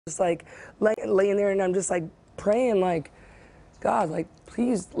Just like laying there, and I'm just like praying, like, God, like,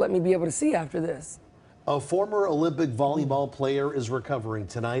 please let me be able to see after this. A former Olympic volleyball player is recovering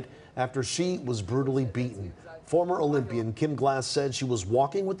tonight after she was brutally beaten. Former Olympian Kim Glass said she was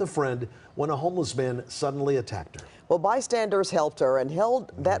walking with a friend when a homeless man suddenly attacked her. Well, bystanders helped her and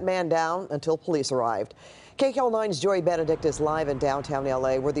held that man down until police arrived. KCAL9's Joy Benedict is live in downtown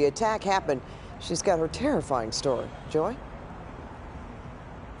LA where the attack happened. She's got her terrifying story. Joy?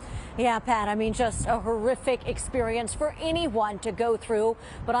 Yeah, Pat, I mean, just a horrific experience for anyone to go through.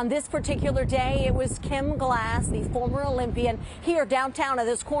 But on this particular day, it was Kim Glass, the former Olympian, here downtown at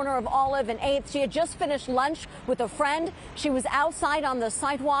this corner of Olive and 8th. She had just finished lunch with a friend. She was outside on the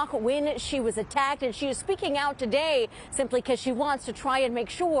sidewalk when she was attacked, and she is speaking out today simply because she wants to try and make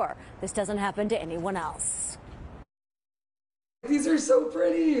sure this doesn't happen to anyone else. These are so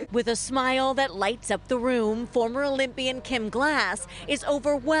pretty. With a smile that lights up the room, former Olympian Kim Glass is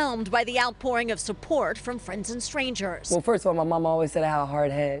overwhelmed by the outpouring of support from friends and strangers. Well, first of all, my mom always said I had a hard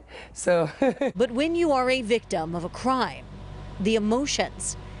head, so. But when you are a victim of a crime, the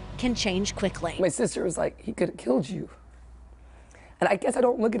emotions can change quickly. My sister was like, he could have killed you. And I guess I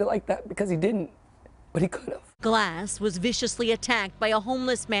don't look at it like that because he didn't, but he could have. Glass was viciously attacked by a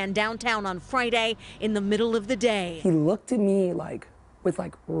homeless man downtown on Friday in the middle of the day. He looked at me with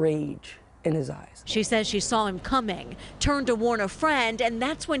rage in his eyes. She says she saw him coming, turned to warn a friend, and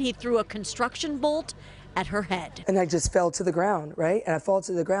that's when he threw a construction bolt at her head. And I just fell to the ground, right? And I fall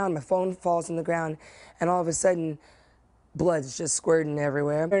to the ground, my phone falls on the ground, and all of a sudden, blood's just squirting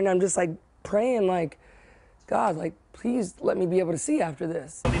everywhere. And I'm just like praying, like, God, like, please let me be able to see after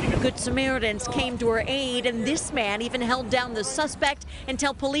this. Good Samaritans came to her aid, and this man even held down the suspect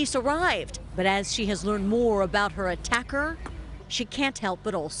until police arrived. But as she has learned more about her attacker, she can't help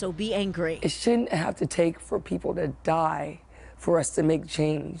but also be angry. It shouldn't have to take for people to die for us to make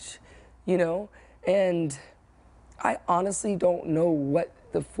change, you know? And I honestly don't know what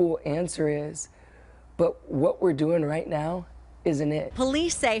the full answer is, but what we're doing right now isn't it.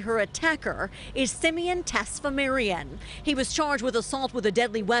 Police say her attacker is Simeon Tesfamarian. He was charged with assault with a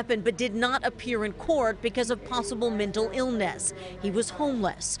deadly weapon but did not appear in court because of possible mental illness. He was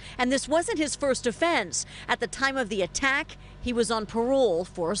homeless, and this wasn't his first offense. At the time of the attack, he was on parole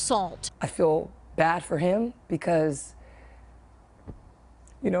for assault. I feel bad for him because,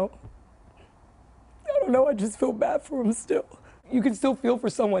 you know, I don't know, I just feel bad for him still. You can still feel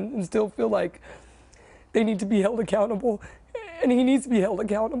for someone and still feel like they need to be held accountable. And he needs to be held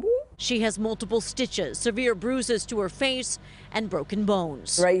accountable. She has multiple stitches, severe bruises to her face, and broken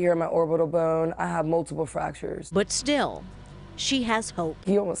bones. Right here in my orbital bone, I have multiple fractures. But still, she has hope.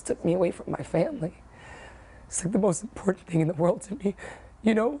 He almost took me away from my family. It's like the most important thing in the world to me,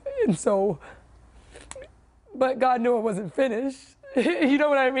 you know? And so, but God knew I wasn't finished. You know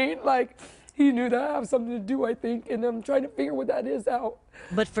what I mean? Like, he knew that I have something to do, I think, and I'm trying to figure what that is out.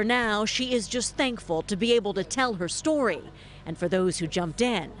 But for now, she is just thankful to be able to tell her story, and for those who jumped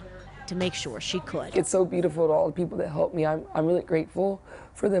in to make sure she could. It's so beautiful to all the people that helped me. I'm really grateful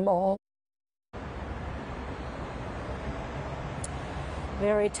for them all.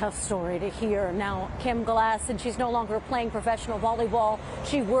 Very tough story to hear. Now, Kim Glass, and she's no longer playing professional volleyball.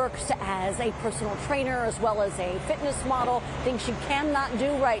 She works as a personal trainer as well as a fitness model, things she cannot do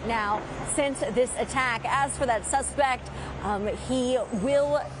right now since this attack. As for that suspect, he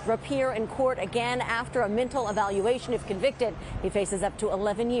will appear in court again after a mental evaluation. If convicted, he faces up to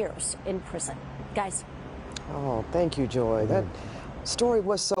 11 years in prison. Guys. Oh, thank you, Joy. That story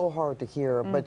was so hard to hear, but